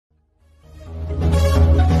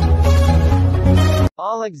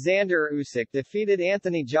Oleksandr Usyk defeated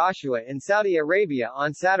Anthony Joshua in Saudi Arabia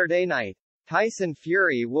on Saturday night. Tyson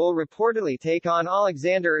Fury will reportedly take on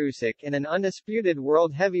Oleksandr Usyk in an undisputed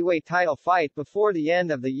world heavyweight title fight before the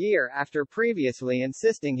end of the year after previously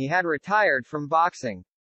insisting he had retired from boxing.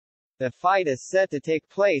 The fight is set to take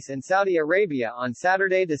place in Saudi Arabia on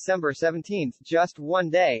Saturday, December 17, just one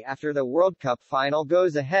day after the World Cup final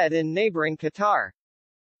goes ahead in neighboring Qatar.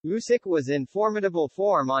 Usyk was in formidable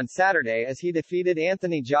form on Saturday as he defeated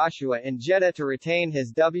Anthony Joshua in Jeddah to retain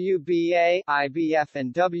his WBA, IBF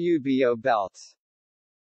and WBO belts.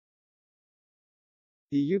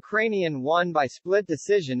 The Ukrainian won by split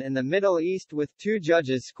decision in the Middle East with two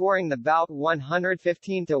judges scoring the bout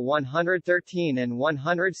 115-113 and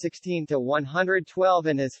 116-112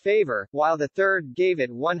 in his favor, while the third gave it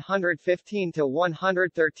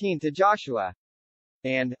 115-113 to Joshua.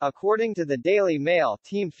 And, according to the Daily Mail,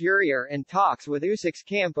 Team Fury are in talks with Usyk's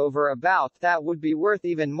camp over a bout that would be worth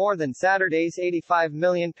even more than Saturday's £85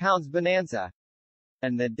 million bonanza.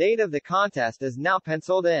 And the date of the contest is now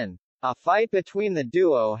penciled in. A fight between the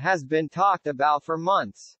duo has been talked about for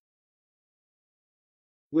months,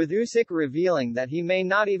 with Usyk revealing that he may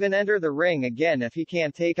not even enter the ring again if he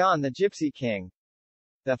can't take on the Gypsy King.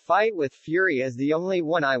 "The fight with Fury is the only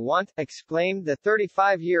one I want," exclaimed the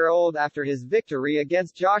 35-year-old after his victory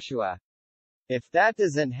against Joshua. "If that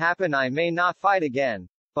doesn't happen, I may not fight again.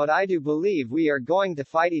 But I do believe we are going to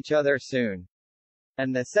fight each other soon."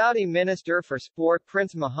 And the Saudi Minister for Sport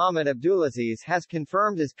Prince Mohammed Abdulaziz has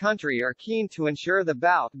confirmed his country are keen to ensure the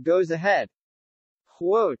bout goes ahead.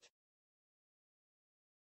 Quote,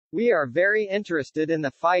 "We are very interested in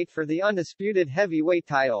the fight for the undisputed heavyweight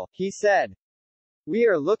title," he said. "We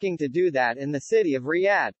are looking to do that in the city of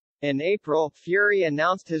Riyadh." In April, Fury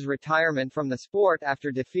announced his retirement from the sport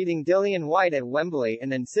after defeating Dillian Whyte at Wembley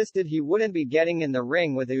and insisted he wouldn't be getting in the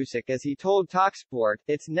ring with Usyk as he told TalkSport,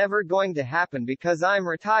 "It's never going to happen because I'm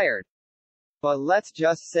retired. But let's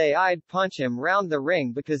just say I'd punch him round the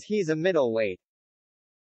ring because he's a middleweight.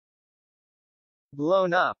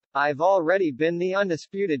 Blown up. I've already been the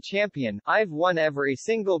undisputed champion, I've won every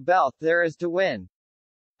single belt there is to win.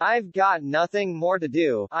 I've got nothing more to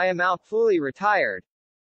do, I am out, fully retired.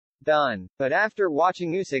 Done." But after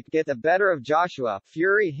watching Usyk get the better of Joshua,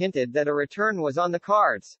 Fury hinted that a return was on the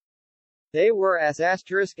cards. "They were and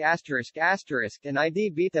I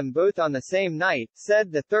beat them both on the same night,"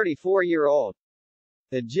 said the 34-year-old.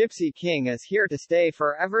 "The Gypsy King is here to stay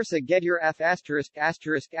forever, so get your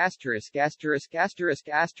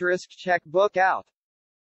checkbook out."